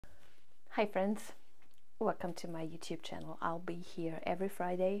Hi friends, welcome to my YouTube channel. I'll be here every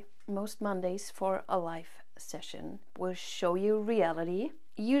Friday, most Mondays for a live session. We'll show you reality.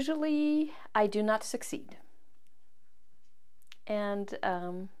 Usually I do not succeed, and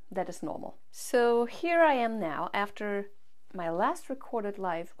that is normal. So here I am now after my last recorded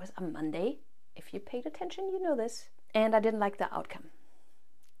live was a Monday. If you paid attention, you know this. And I didn't like the outcome.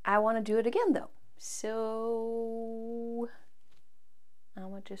 I want to do it again though. So I'm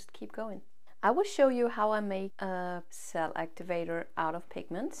gonna just keep going. I will show you how I make a Cellactivator out of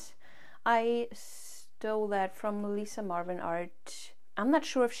pigments. I stole that from Lisa Marvin Art. I'm not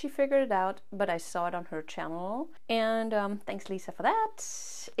sure if she figured it out, but I saw it on her channel. And thanks Lisa for that.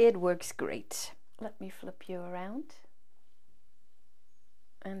 It works great. Let me flip you around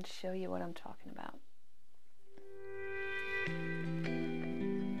and show you what I'm talking about.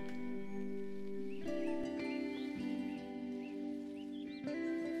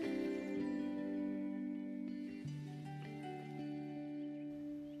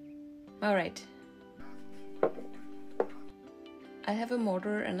 All right, I have a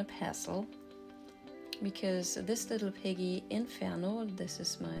mortar and a pestle because this little piggy Inferno, this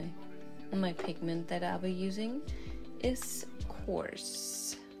is my pigment that I'll be using, is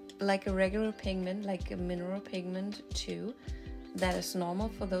coarse, like a regular pigment, like a mineral pigment too. That is normal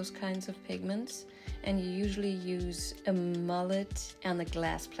for those kinds of pigments, and you usually use a mullet and a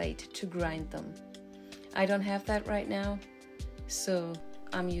glass plate to grind them. I don't have that right now, so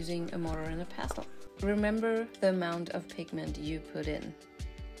I'm using a mortar and a pestle. Remember the amount of pigment you put in.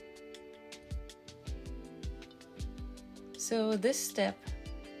 So this step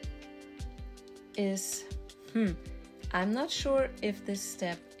is, I'm not sure if this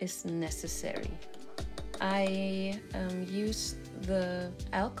step is necessary. I use the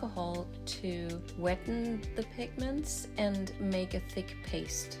alcohol to wetten the pigments and make a thick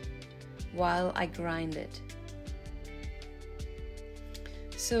paste while I grind it.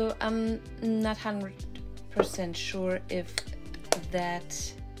 So I'm not 100% sure if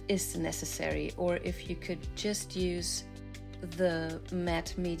that is necessary, or if you could just use the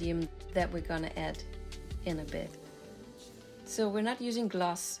matte medium that we're gonna add in a bit. So we're not using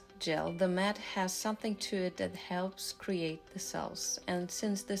gloss gel. The matte has something to it that helps create the cells, and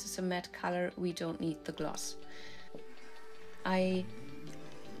since this is a matte color, we don't need the gloss. I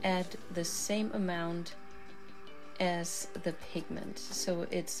add the same amount as the pigment, so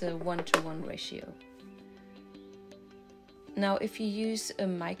it's a 1-to-1 ratio. Now if you use a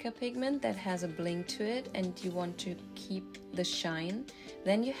mica pigment that has a bling to it and you want to keep the shine,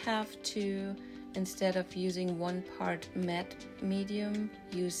 then you have to, instead of using 1 part matte medium,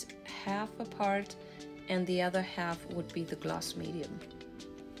 use half a part and the other half would be the gloss medium.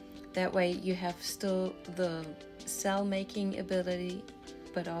 That way you have still the cell making ability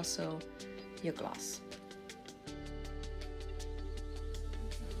but also your gloss.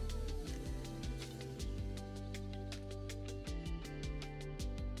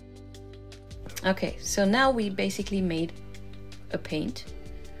 Okay, so now we basically made a paint,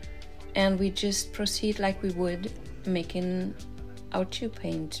 and we just proceed like we would making our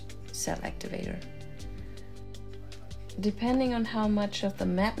 2-paint Cellactivator. Depending on how much of the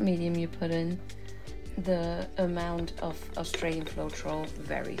matte medium you put in, the amount of Australian Floetrol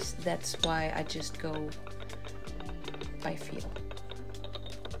varies. That's why I just go by feel.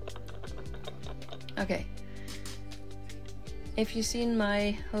 Okay. If you've seen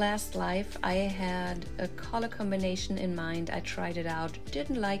my last live, I had a color combination in mind. I tried it out,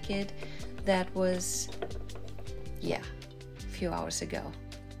 didn't like it. That was, yeah, a few hours ago.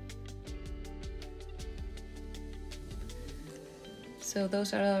 So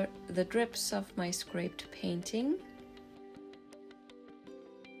those are the drips of my scraped painting.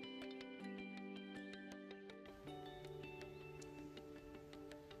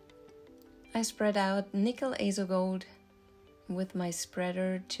 I spread out nickel azo gold with my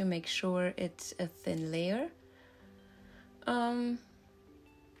spreader to make sure it's a thin layer.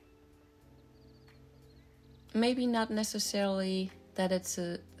 Maybe not necessarily that it's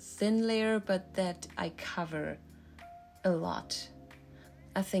a thin layer, but that I cover a lot.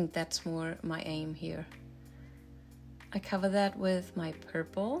 I think that's more my aim here. I cover that with my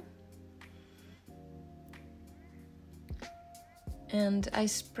purple. And I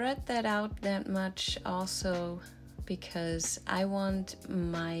spread that out that much also because I want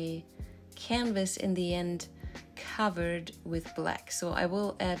my canvas in the end covered with black. So I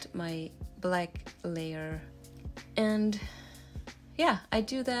will add my black layer. And yeah, I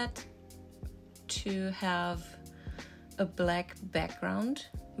do that to have a black background,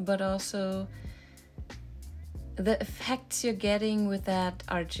 but also the effects you're getting with that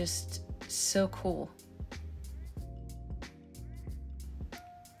are just So cool.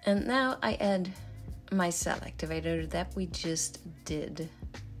 And now I add my Cellactivator that we just did.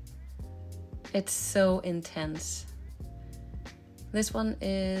 It's so intense. This one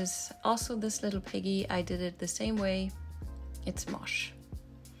is also this little piggy. I did it the same way. It's mosh.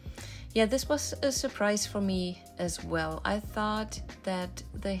 Yeah, this was a surprise for me as well. I thought that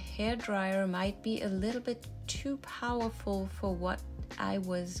the hairdryer might be a little bit too powerful for what I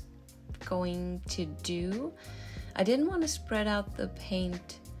was going to do. I didn't want to spread out the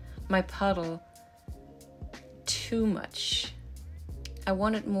paint, my puddle, too much. I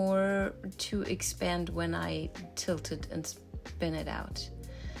wanted more to expand when I tilt it and spin it out.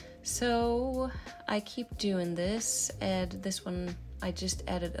 So I keep doing this. And this one I just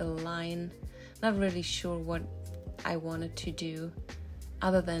added a line. Not really sure what I wanted to do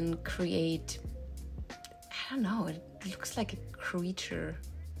other than create, I don't know, it looks like a creature.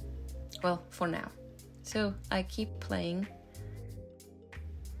 Well, for now. So I keep playing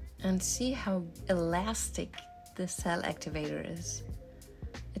and see how elastic the Cellactivator is.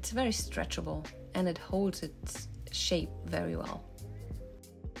 It's very stretchable and it holds its shape very well.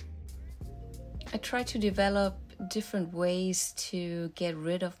 I try to develop different ways to get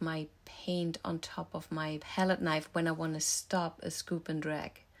rid of my paint on top of my palette knife when I want to stop a scoop and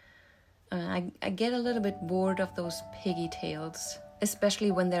drag. I get a little bit bored of those piggy tails,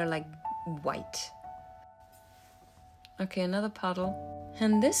 especially when they're like white. Okay, another puddle.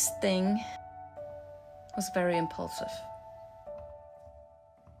 And this thing was very impulsive.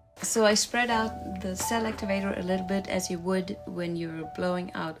 So I spread out the Cellactivator a little bit as you would when you're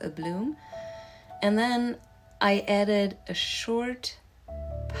blowing out a bloom. And then I added a short,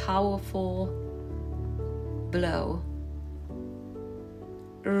 powerful blow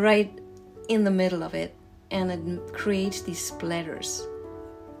right in the middle of it, and it creates these splatters.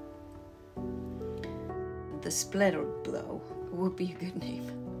 The splatter blow would be a good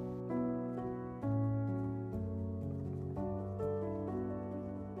name.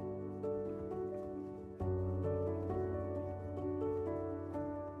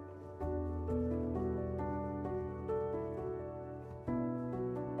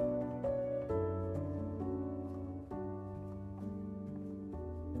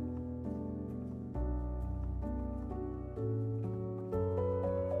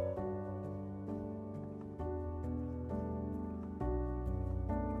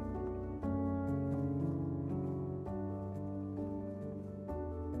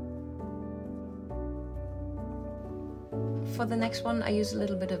 For the next one, I use a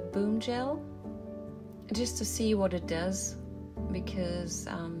little bit of boom gel just to see what it does, because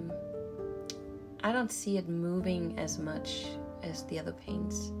I don't see it moving as much as the other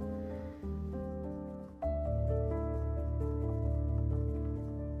paints.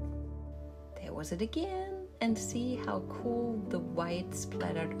 There was it again, and see how cool the white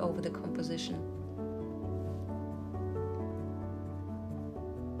splattered over the composition.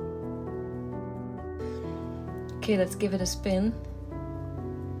 Okay, let's give it a spin.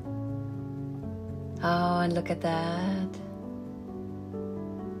 Oh, and look at that.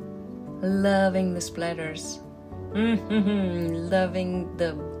 Loving the splatters. Loving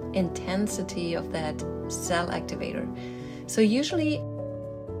the intensity of that Cellactivator. So usually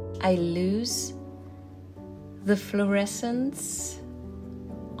I lose the fluorescence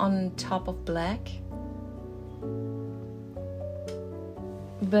on top of black,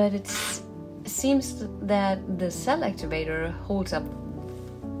 but it seems that the Cellactivator holds up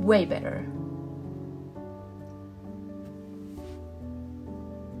way better.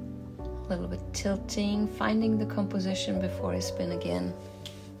 A little bit tilting, finding the composition before I spin again.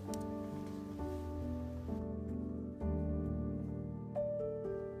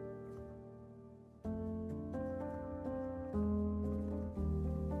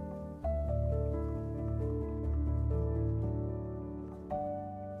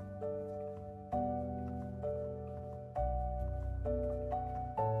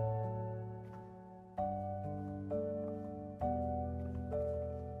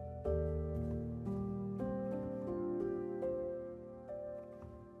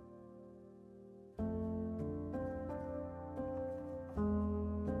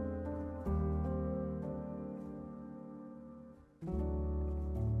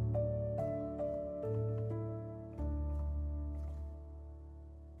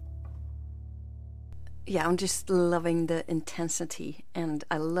 Yeah, I'm just loving the intensity, and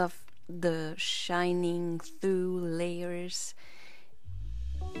I love the shining through layers.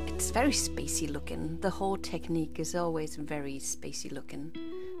 It's very spacey looking. The whole technique is always very spacey looking,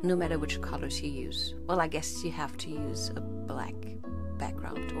 no matter which colors you use. Well, I guess you have to use a black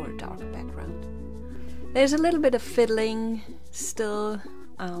background or dark background. There's a little bit of fiddling still,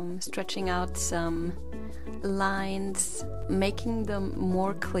 stretching out some lines, making them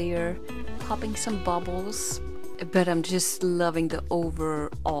more clear, popping some bubbles, but I'm just loving the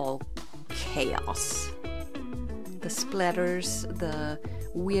overall chaos. The splatters, the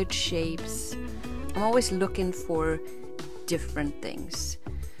weird shapes. I'm always looking for different things.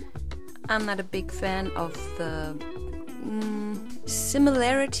 I'm not a big fan of the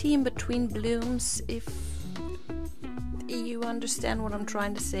similarity in between blooms, if you understand what I'm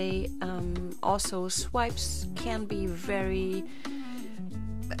trying to say. Also, swipes can be very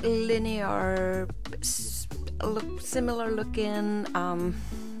linear, similar looking.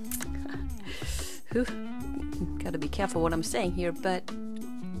 Gotta be careful what I'm saying here, but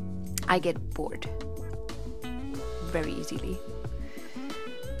I get bored very easily.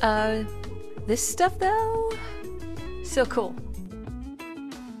 This stuff though, so cool.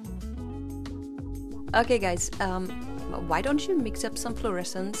 Okay guys, why don't you mix up some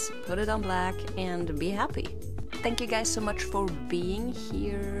fluorescence, put it on black, and be happy. Thank you guys so much for being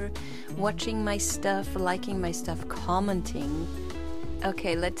here, watching my stuff, liking my stuff, commenting.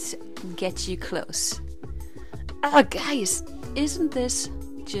 Okay, let's get you close. Guys, isn't this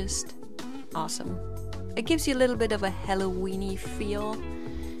just awesome? It gives you a little bit of a Halloween-y feel.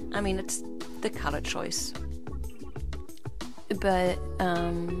 I mean, it's the color choice. But,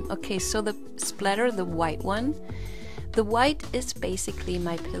 okay, so the splatter, the white one, the white is basically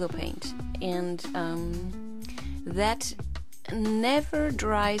my pillow paint. And that never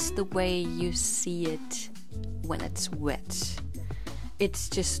dries the way you see it when it's wet. It's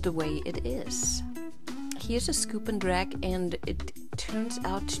just the way it is. Here's a scoop and drag, and it turns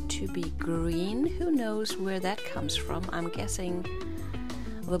out to be green. Who knows where that comes from? I'm guessing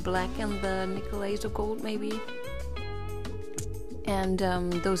the black and the nickel azo gold maybe. And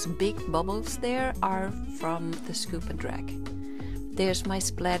those big bubbles there are from the scoop and drag. There's my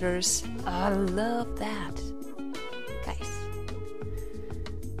splatters. I love that. Guys,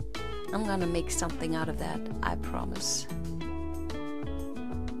 I'm gonna make something out of that, I promise.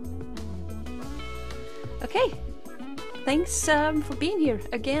 Okay, thanks for being here.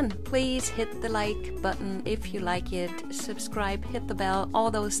 Again, please hit the like button if you like it, subscribe, hit the bell, all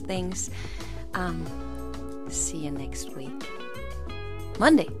those things. See you next week.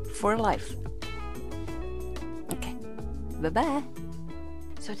 Monday for life. Okay, bye-bye.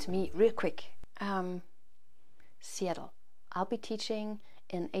 So it's me, real quick. Seattle. I'll be teaching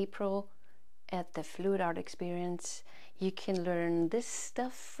in April at the Fluidartexperience. You can learn this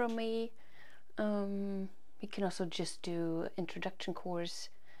stuff from me. You can also just do introduction course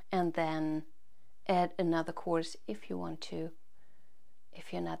and then add another course if you want to,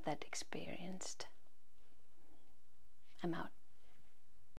 if you're not that experienced. I'm out.